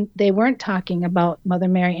they weren't talking about Mother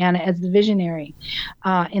Mary Anna as the visionary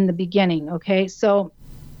in the beginning. Okay. So,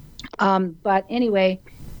 but anyway,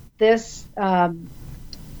 this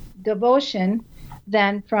devotion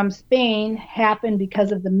then from Spain happened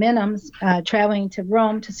because of the Minims traveling to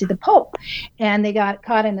Rome to see the Pope, and they got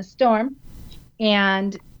caught in a storm,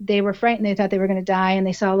 and they were frightened. They thought they were going to die, and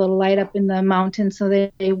they saw a little light up in the mountain, so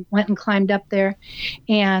they went and climbed up there.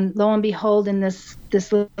 And lo and behold, in this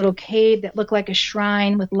little cave that looked like a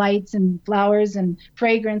shrine with lights and flowers and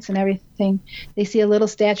fragrance and everything, they see a little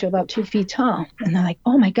statue about 2 feet tall. And they're like,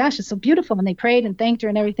 oh my gosh, it's so beautiful. And they prayed and thanked her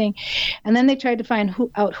and everything. And then they tried to find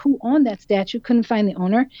who owned that statue, couldn't find the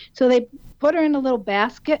owner. So they put her in a little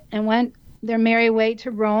basket and went their merry way to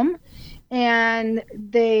Rome. And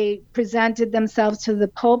they presented themselves to the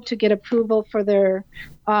Pope to get approval for their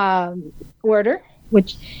order,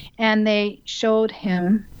 and they showed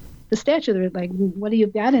him the statue. They were like, what do you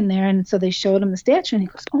got in there? And so they showed him the statue, and he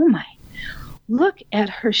goes, oh my, look at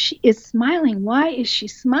her. She is smiling. Why is she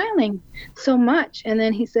smiling so much? And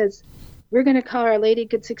then he says, we're going to call Our Lady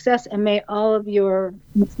Good Success, and may all of your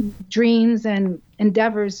dreams and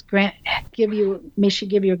endeavors may she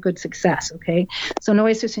give you a good success, okay? So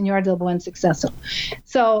Nuestro Señor del Buen Suceso.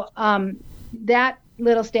 So that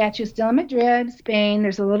little statue is still in Madrid, Spain.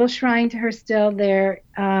 There's a little shrine to her still there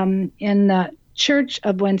in the Church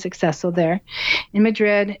of Buen Suceso there in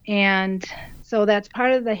Madrid. And so that's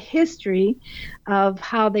part of the history of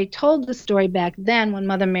how they told the story back then when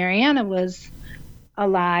Mother Mariana was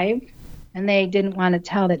alive, and they didn't want to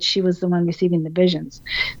tell that she was the one receiving the visions.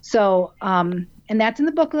 So, and that's in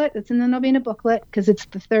the booklet. It's in the Novena booklet because it's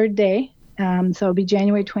the third day. So it'll be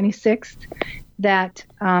January 26th that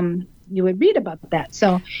you would read about that.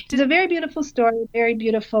 So it's a very beautiful story, very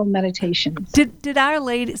beautiful meditations. Did Our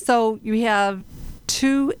Lady, so you have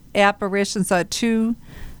 2 apparitions, or 2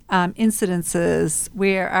 incidences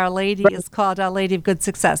where Our Lady is called Our Lady of Good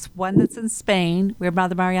Success. One that's in Spain, where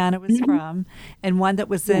Mother Mariana was from, and one that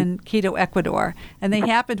was in Quito, Ecuador. And they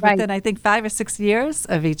happened within, I think, 5 or 6 years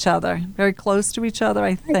of each other, very close to each other,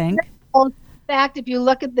 I think. In fact, if you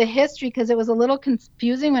look at the history, because it was a little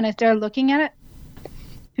confusing when I started looking at it,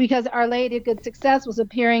 because Our Lady of Good Success was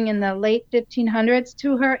appearing in the late 1500s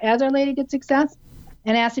to her as Our Lady of Good Success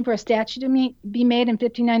and asking for a statue to be made in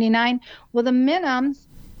 1599. Well, the Minims,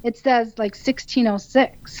 it says like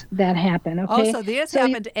 1606 that happened. Okay. Oh, so this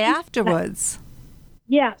happened afterwards.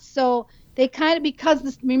 Yeah. So they kind of,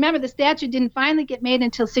 because remember the statue didn't finally get made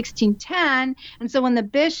until 1610, and so when the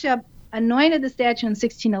bishop anointed the statue in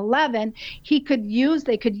 1611, they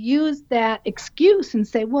could use that excuse and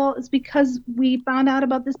say, well, it's because we found out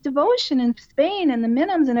about this devotion in Spain and the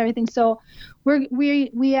Minims and everything. So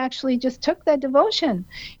we actually just took that devotion,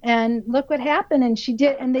 and look what happened.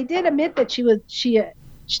 And they did admit that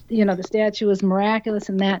the statue was miraculous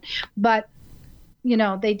and that, but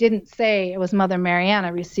they didn't say it was Mother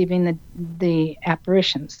Mariana receiving the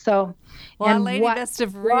apparitions. So, well, Our Lady must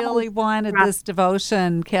have really wanted this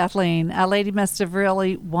devotion, Kathleen. Our Lady must have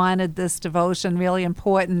really wanted this devotion, really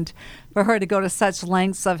important for her to go to such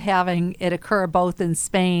lengths of having it occur both in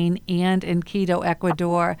Spain and in Quito,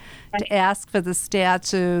 Ecuador, to ask for the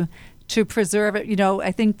statue, to preserve it.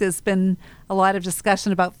 I think there's been a lot of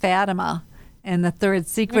discussion about Fatima and the third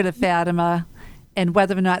secret of Fatima, and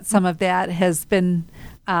whether or not some of that has been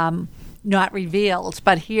not revealed.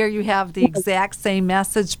 But here you have the exact same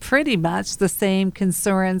message, pretty much the same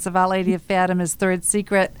concerns of Our Lady of Fatima's third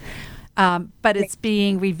secret, but it's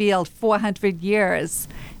being revealed 400 years,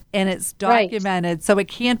 and it's documented, so it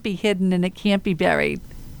can't be hidden and it can't be buried.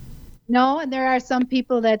 No, and there are some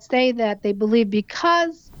people that say that they believe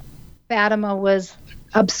because Fatima was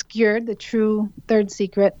obscured, the true third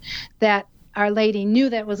secret, that Our Lady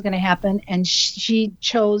knew that was going to happen, and she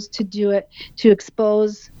chose to do it to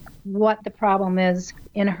expose what the problem is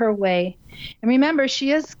in her way. And remember,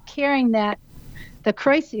 she is carrying the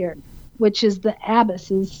Crozier, which is the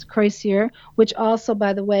abbess's Crozier, which also,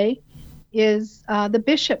 by the way, is the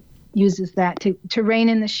bishop uses that to rein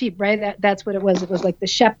in the sheep, right? That's what it was. It was like the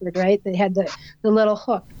shepherd, right? They had the little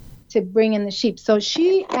hook to bring in the sheep. So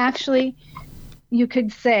she actually, you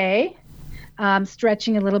could say,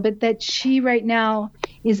 stretching a little bit, that she right now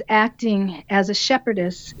is acting as a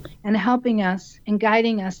shepherdess and helping us and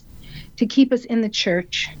guiding us to keep us in the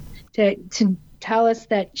church, to tell us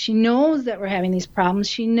that she knows that we're having these problems.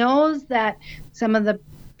 She knows that some of the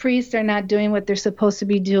priests are not doing what they're supposed to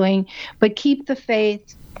be doing, but keep the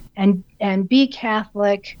faith and be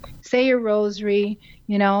Catholic, say your rosary,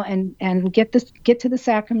 and get to the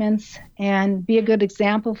sacraments and be a good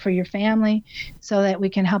example for your family so that we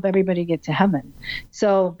can help everybody get to heaven.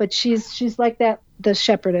 So, but she's like that, the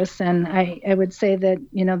shepherdess, and I would say that,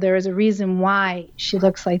 there is a reason why she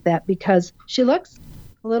looks like that, because she looks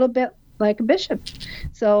a little bit like a bishop.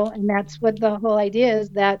 So, and that's what the whole idea is,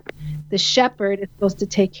 that the shepherd is supposed to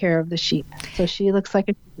take care of the sheep. So she looks like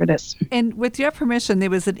a shepherdess. And with your permission, there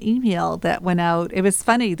was an email that went out. It was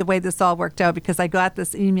funny the way this all worked out, because I got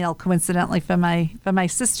this email coincidentally from my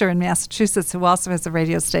sister in Massachusetts, who also has a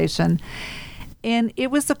radio station. And it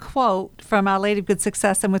was a quote from Our Lady of Good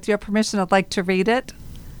Success. And with your permission, I'd like to read it.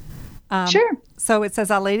 Sure. So it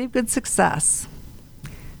says, Our Lady of Good Success.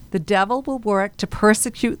 The devil will work to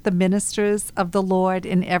persecute the ministers of the Lord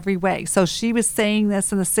in every way. So she was saying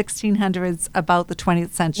this in the 1600s about the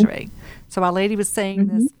 20th century. So Our Lady was saying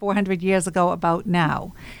this 400 years ago about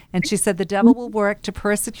now. And she said, the devil will work to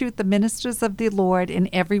persecute the ministers of the Lord in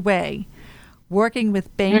every way, working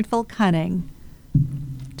with baneful cunning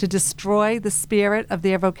to destroy the spirit of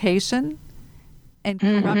their vocation and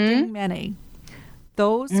corrupting many.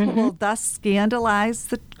 Those who will thus scandalize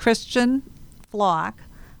the Christian flock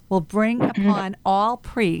will bring upon all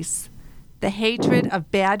priests the hatred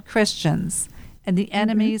of bad Christians and the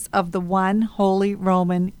enemies of the one holy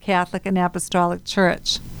Roman Catholic and Apostolic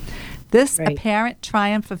Church. This apparent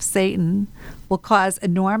triumph of Satan will cause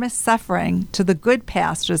enormous suffering to the good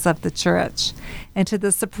pastors of the Church and to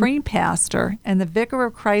the supreme pastor and the vicar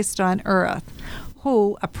of Christ on earth,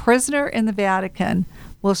 who, a prisoner in the Vatican,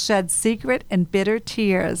 will shed secret and bitter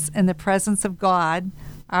tears in the presence of God,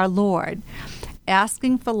 our Lord,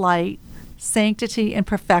 asking for light, sanctity, and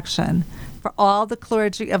perfection for all the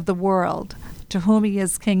clergy of the world, to whom he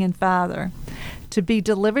is King and Father, to be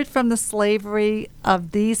delivered from the slavery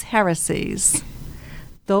of these heresies.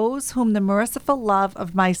 Those whom the merciful love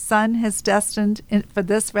of my Son has destined for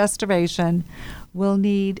this restoration will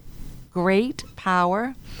need great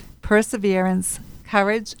power, perseverance,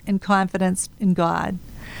 courage, and confidence in God.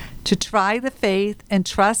 To try the faith and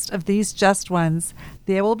trust of these just ones,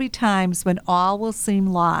 there will be times when all will seem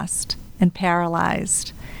lost and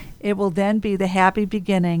paralyzed. It will then be the happy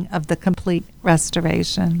beginning of the complete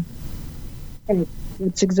restoration.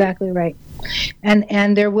 That's exactly right.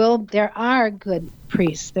 And there are good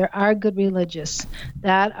priests, there are good religious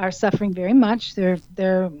that are suffering very much.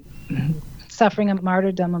 They're suffering a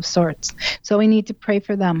martyrdom of sorts. So we need to pray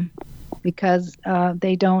for them, because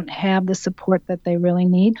they don't have the support that they really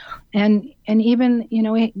need. And even,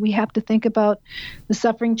 we have to think about the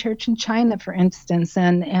suffering church in China, for instance,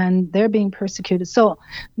 and they're being persecuted. So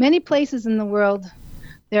many places in the world,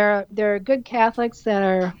 there are good Catholics that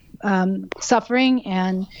are suffering,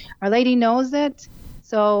 and Our Lady knows it.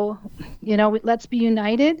 So, let's be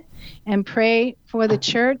united and pray for the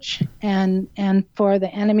church and for the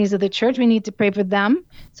enemies of the church. We need to pray for them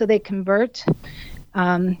so they convert.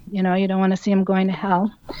 You don't want to see them going to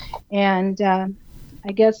hell. And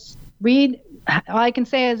I guess all I can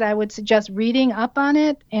say is I would suggest reading up on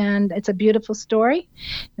it, and it's a beautiful story.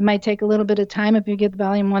 It might take a little bit of time if you get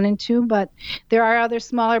volume 1 and 2, but there are other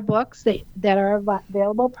smaller books that are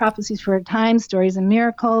available. Prophecies for a Time, Stories and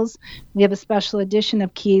Miracles. We have a special edition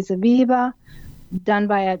of Chiesa Viva, done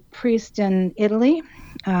by a priest in Italy,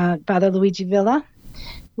 Father Luigi Villa,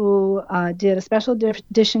 who did a special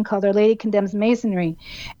edition called Our Lady Condemns Masonry.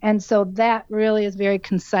 And so that really is very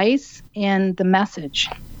concise in the message.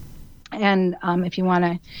 And if you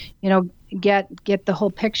want to, get the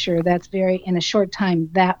whole picture, that's in a short time,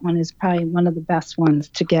 that one is probably one of the best ones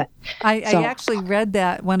to get. I actually read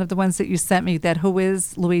that, one of the ones that you sent me, that who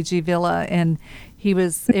is Luigi Villa, and it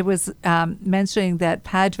was mentioning that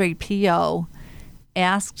Padre Pio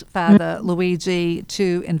asked Father Luigi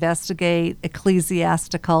to investigate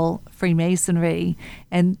ecclesiastical Freemasonry.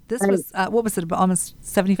 And this was, what was it, almost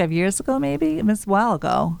 75 years ago, maybe? It was a while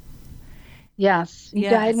ago. Yes. He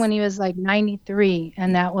died when he was like 93,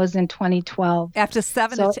 and that was in 2012. After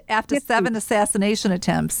seven assassination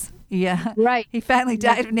attempts. Yeah. Right. He finally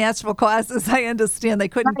died of natural causes, I understand. They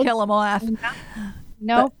couldn't kill him off.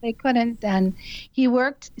 No, they couldn't. And he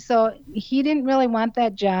worked, so he didn't really want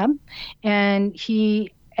that job, and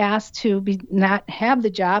he asked to not have the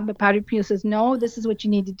job, but Padre Pio says, no, this is what you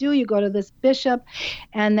need to do. You go to this bishop,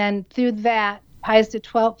 and then through that, Pius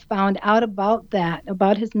XII found out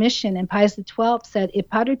about his mission, and Pius XII said, if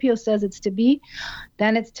Padre Pio says it's to be,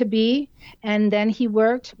 then it's to be. And then he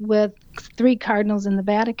worked with 3 cardinals in the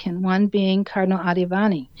Vatican, one being Cardinal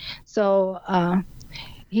Adiavani. So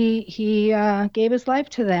he gave his life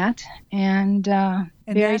to that, and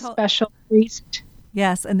very special priest.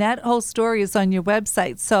 Yes, and that whole story is on your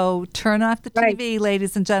website. So turn off the TV,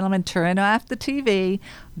 ladies and gentlemen. Turn off the TV.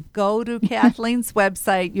 Go to Kathleen's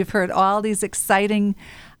website. You've heard all these exciting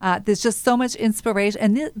There's just so much inspiration.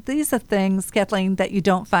 And these are things, Kathleen, that you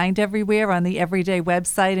don't find everywhere on the Everyday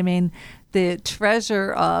website. I mean, the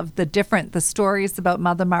treasure of the stories about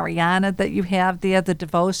Mother Mariana that you have there, the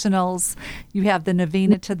devotionals. You have the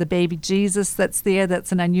Novena to the Baby Jesus that's there.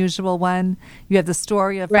 That's an unusual one. You have the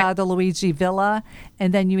story of Father Luigi Villa.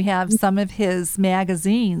 And then you have some of his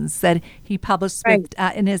magazines that he published with,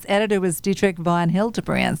 and his editor was Dietrich von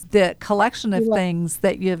Hildebrand. The collection of things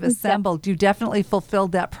that you've assembled, you definitely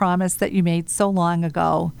fulfilled that promise that you made so long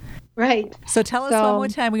ago. Right. So tell us one more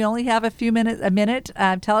time. We only have a minute.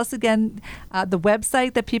 Tell us again the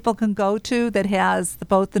website that people can go to that has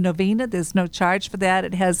both the novena. There's no charge for that.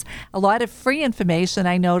 It has a lot of free information.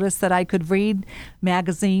 I noticed that I could read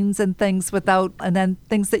magazines and things and then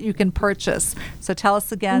things that you can purchase. So tell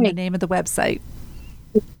us again the name of the website.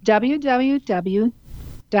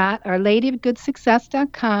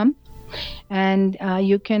 www.ourladyofgoodsuccess.com. And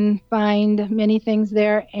you can find many things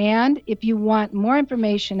there. And if you want more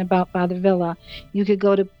information about Father Villa, you could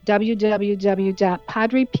go to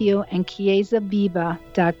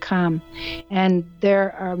www.padrepioandchiesaviva.com. And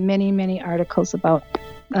there are many, many articles about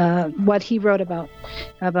what he wrote about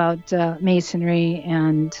Masonry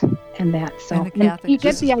and that. So and you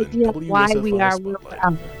get the idea of why we are where we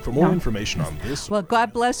are. For more information on this. Well,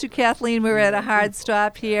 God bless you, Kathleen. We're at a hard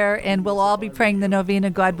stop here, and we'll all be praying the novena,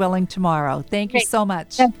 God willing, tomorrow. Thank you so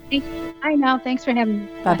much. I know. Thanks for having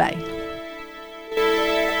me. Bye-bye.